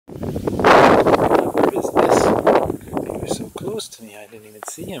didn't even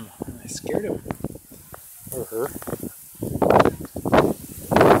see him. I scared him. Or her.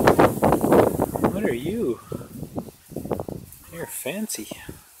 What are you? You're fancy.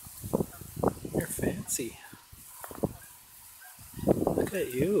 You're fancy. Look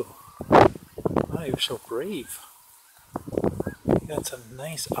at you. Wow, you're so brave. You got some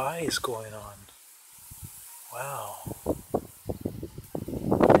nice eyes going on. Wow.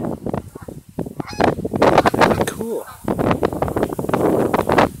 Cool.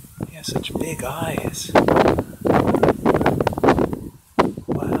 You have such big eyes.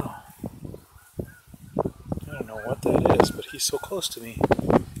 Wow. I don't know what that is, but he's so close to me.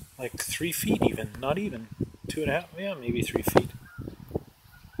 Like 3 feet even. Not even. 2.5, yeah, maybe 3 feet.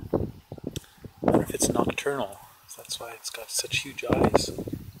 I wonder if it's nocturnal. That's why it's got such huge eyes.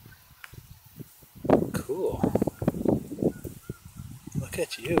 Cool. Look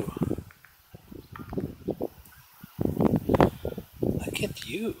at you. Look at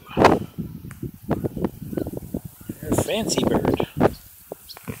you. You're a fancy bird.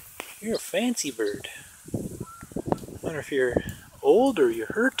 You're a fancy bird. I wonder if you're old or you're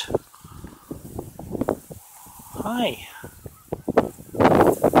hurt. Hi.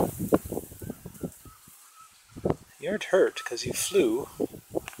 You aren't hurt because you flew.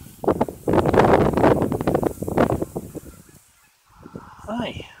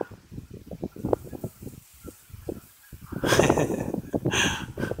 Hi.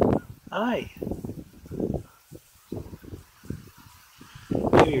 Hi.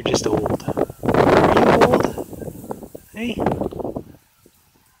 Maybe you're just old. Are you old? Hey.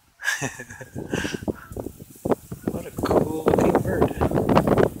 What a cool looking bird.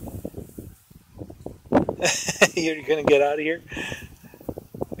 You're gonna get out of here?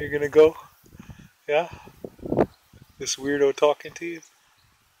 You're gonna go? Yeah? This weirdo talking to you?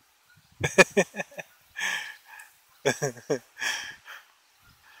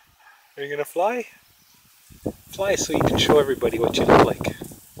 Are you gonna fly? Fly so you can show everybody what you look like.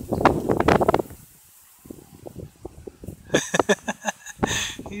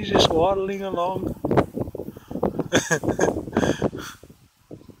 He's just waddling along.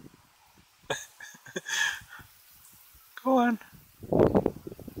 Go on.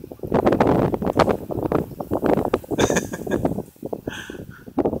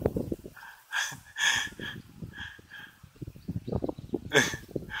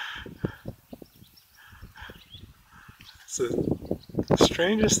 It's the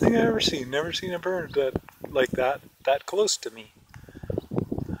strangest thing I've ever seen. Never seen a bird like that close to me.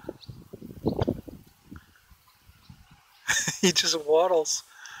 He just waddles.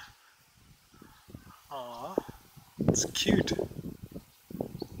 Aw, it's cute.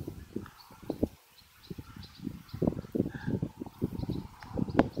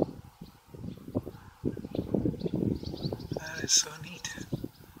 That is so neat.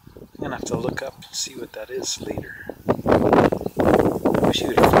 I'm gonna have to look up and see what that is later. I wish he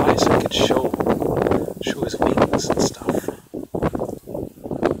would fly so I could show his wings and stuff.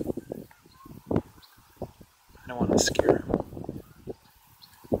 I don't want to scare him.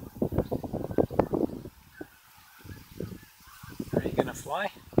 Are you gonna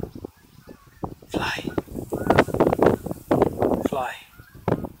fly? Fly. Fly.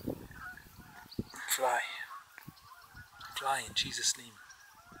 Fly. Fly in Jesus' name.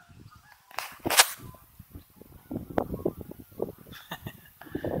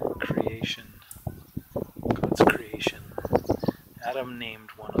 Creation. God's creation. Adam named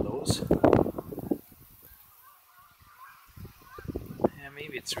one of those. Yeah,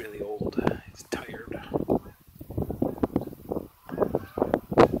 maybe it's really old. He's tired.